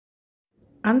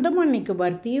அந்தமான்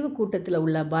நிக்கோபார் தீவு கூட்டத்தில்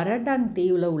உள்ள பராட்டாங்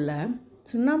தீவில் உள்ள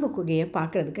சுண்ணாம்பு குகையை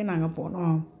பார்க்குறதுக்கு நாங்கள்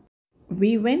போனோம்.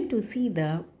 We went to see the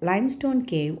limestone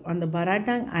cave on the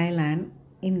Baratang Island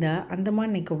in the Andaman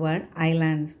Nicobar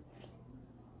Islands.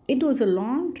 It was a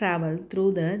long travel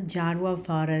through the Jarwa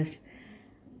forest.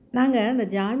 நாங்கள் அந்த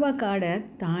ஜார்வா காடை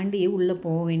தாண்டி உள்ளே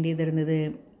போக வேண்டியது இருந்தது.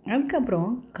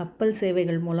 அதுக்கப்புறம் கப்பல்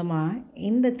சேவைகள் மூலமாக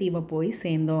இந்த தீவை போய்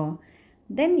சேர்ந்தோம்.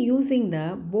 Then using the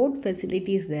boat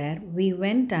facilities there, we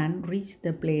went and reached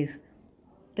the place.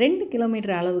 2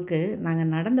 kilometre அளவுக்கு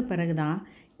நாங்கள் நடந்த பிறகு தான்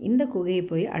இந்த குகையை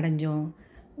போய் அடைஞ்சோம்.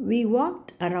 We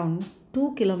walked around 2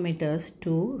 kilometers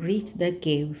to reach the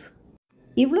caves.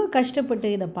 இவ்வளோ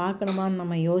கஷ்டப்பட்டு இதை பார்க்கணுமான்னு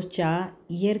நம்ம யோசித்தா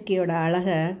இயற்கையோட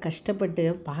அழகை கஷ்டப்பட்டு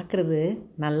பார்க்குறது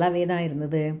நல்லாவே தான்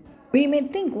இருந்தது. We may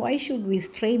think, why should we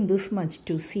strain this much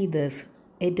to see this?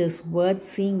 It is worth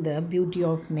seeing the beauty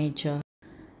of nature.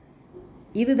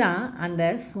 இதுதான் அந்த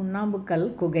சுண்ணாம்புக்கல்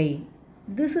குகை.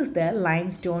 This is the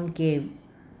limestone cave.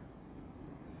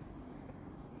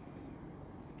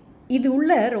 இது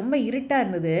உள்ள ரொம்ப இருட்டாக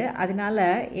இருந்தது. அதனால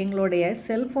எங்களுடைய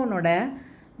செல்ஃபோனோட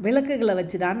விளக்குகளை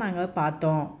வச்சு தான் நாங்கள்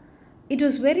பார்த்தோம். It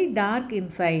was very dark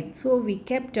inside, so we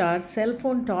kept our cell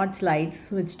phone torch lights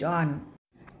switched on.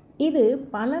 இது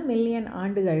பல மில்லியன்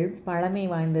ஆண்டுகள் பழமை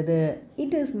வாய்ந்தது.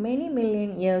 It is many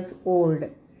million years old.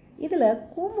 இதில்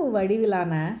கூம்பு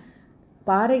வடிவிலான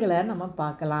பாறைகளை நம்ம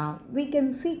பார்க்கலாம். We can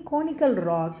see conical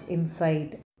rocks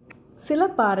inside. சில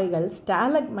பாறைகள்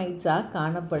ஸ்டாலக்மைட்ஸாக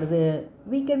காணப்படுது.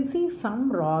 We can see some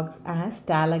rocks as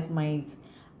stalagmites.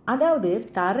 அதாவது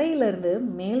தரையிலிருந்து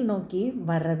மேல் நோக்கி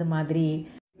வர்றது மாதிரி.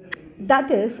 That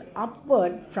is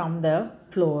upward from the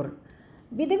floor.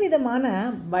 விதவிதமான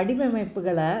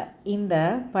வடிவமைப்புகளை இந்த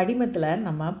படிமத்தில்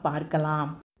நம்ம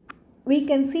பார்க்கலாம். We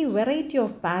can see variety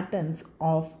of patterns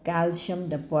of calcium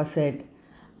deposit.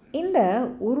 இந்த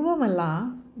உருவமெல்லாம்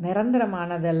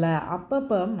நிரந்தரமானதல்ல,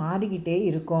 அப்பப்போ மாறிக்கிட்டே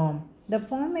இருக்கும். The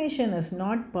formation is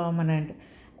not permanent.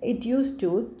 It used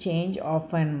to change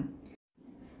often.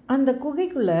 அந்த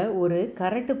குகைக்குள்ளே ஒரு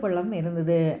கரட்டு பள்ளம்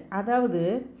இருந்தது. அதாவது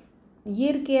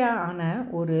இயற்கையான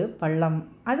ஒரு பள்ளம்.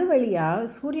 அது வழியாக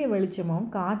சூரிய வெளிச்சமும்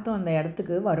காற்றும் அந்த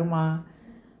இடத்துக்கு வருமா?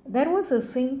 There was a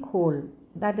sinkhole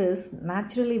that is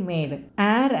naturally made.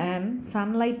 Air and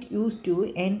sunlight used to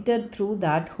enter through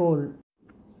that hole.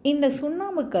 இந்த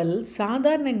சுண்ணாம்புக்கல்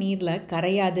சாதாரண நீரில்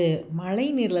கரையாது, மழை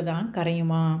நீரில் தான்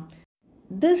கரையுமா?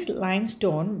 This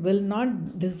limestone will not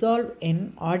dissolve in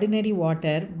ordinary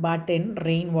water but in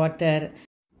rain water.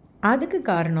 அதுக்கு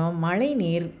காரணம் மழை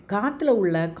நீர் காற்றுல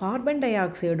உள்ள கார்பன் டை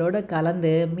ஆக்சைடோடு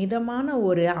கலந்து மிதமான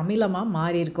ஒரு அமிலமாக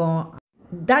மாறியிருக்கும்.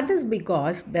 That is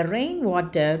because the rain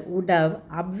water would have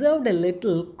absorbed a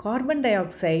little carbon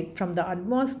dioxide from the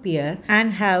atmosphere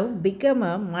and have become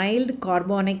a mild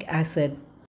carbonic acid.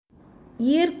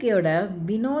 இயற்கையோட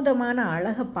வினோதமான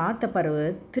அழகை பார்த்த பிறகு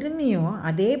திரும்பியும்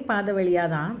அதே பாதை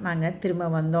வழியாக தான் நாங்கள் திரும்ப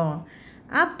வந்தோம்.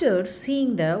 After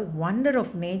seeing the wonder of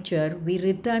nature, we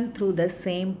returned through the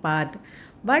same path.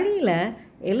 வழியில்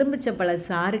எலும்பிச்சப்பழ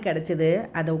சாறு கிடச்சிது.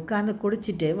 அதை உட்காந்து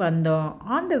குடிச்சிட்டு வந்தோம்.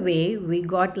 On the way, we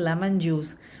got lemon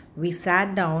juice. We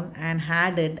sat down and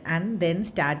had it and then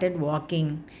started walking.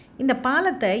 இந்த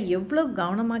பாலத்தை எவ்வளோ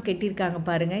கவனமாக கட்டியிருக்காங்க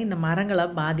பாருங்கள், இந்த மரங்களை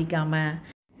பாதிக்காமல்.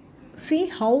 See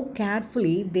how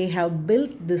carefully they have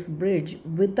built this bridge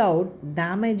without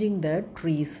damaging the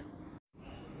trees.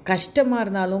 கஷ்டமாக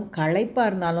இருந்தாலும் களைப்பாக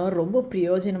இருந்தாலும் ரொம்ப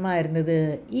பிரயோஜனமாக இருந்தது.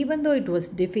 Even though it was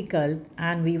difficult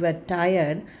and we were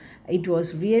tired, it was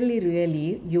really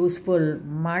useful.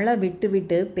 மழை விட்டு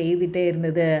விட்டு பெய்துட்டே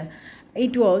இருந்தது.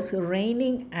 It was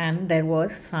raining and there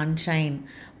was sunshine.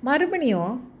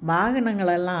 மறுபடியும்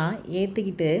வாகனங்களெல்லாம்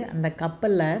ஏற்றிக்கிட்டு அந்த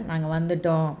கப்பலில் நாங்கள்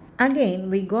வந்துட்டோம். Again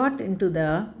we got into the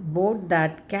boat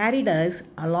that carried us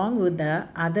along with the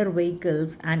other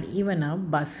vehicles and even a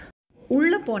bus.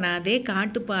 உள்ளே போனால் அதே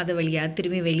காட்டுப்பாதை வழியாக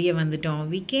திரும்பி வெளியே வந்துட்டோம்.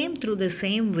 We came through the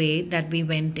same way that we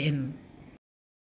went in.